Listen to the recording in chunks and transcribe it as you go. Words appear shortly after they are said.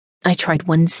I tried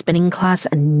one spinning class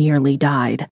and nearly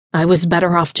died. I was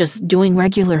better off just doing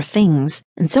regular things,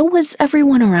 and so was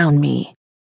everyone around me.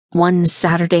 One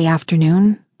Saturday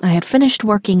afternoon, I had finished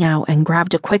working out and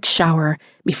grabbed a quick shower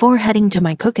before heading to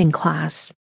my cooking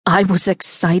class. I was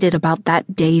excited about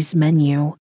that day's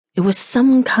menu. It was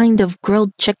some kind of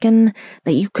grilled chicken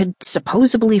that you could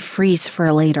supposedly freeze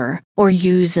for later, or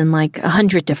use in like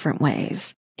 100 different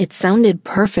ways. It sounded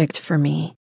perfect for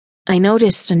me. I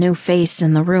noticed a new face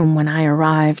in the room when I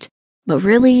arrived, but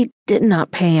really did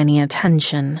not pay any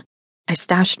attention. I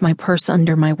stashed my purse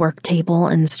under my work table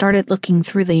and started looking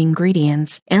through the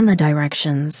ingredients and the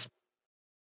directions.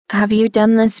 "Have you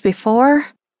done this before?"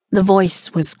 The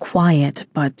voice was quiet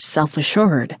but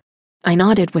self-assured. I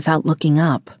nodded without looking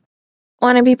up.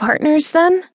 "Want to be partners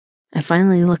then?" I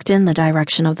finally looked in the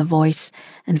direction of the voice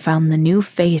and found the new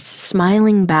face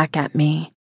smiling back at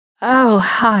me. "Oh,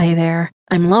 hi there.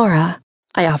 I'm Laura."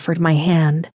 I offered my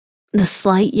hand. The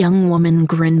slight young woman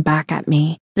grinned back at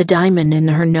me, the diamond in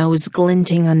her nose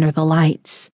glinting under the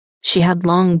lights. She had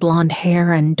long blonde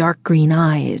hair and dark green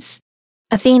eyes.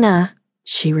 "Athena,"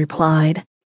 she replied.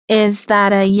 "Is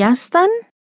that a yes then?"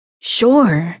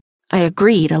 "Sure," I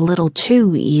agreed a little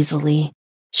too easily.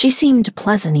 She seemed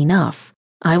pleasant enough.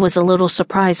 I was a little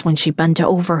surprised when she bent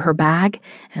over her bag,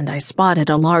 and I spotted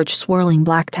a large swirling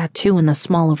black tattoo in the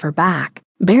small of her back,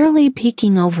 barely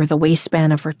peeking over the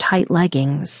waistband of her tight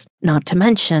leggings, not to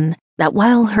mention that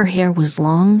while her hair was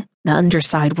long, the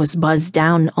underside was buzzed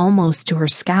down almost to her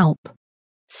scalp.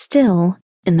 Still,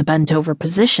 in the bent-over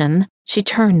position, she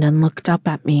turned and looked up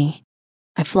at me.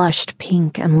 I flushed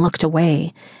pink and looked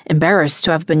away, embarrassed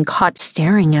to have been caught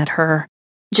staring at her.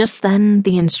 Just then,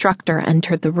 the instructor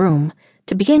entered the room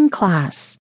to begin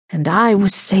class, and I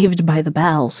was saved by the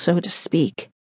bell, so to speak.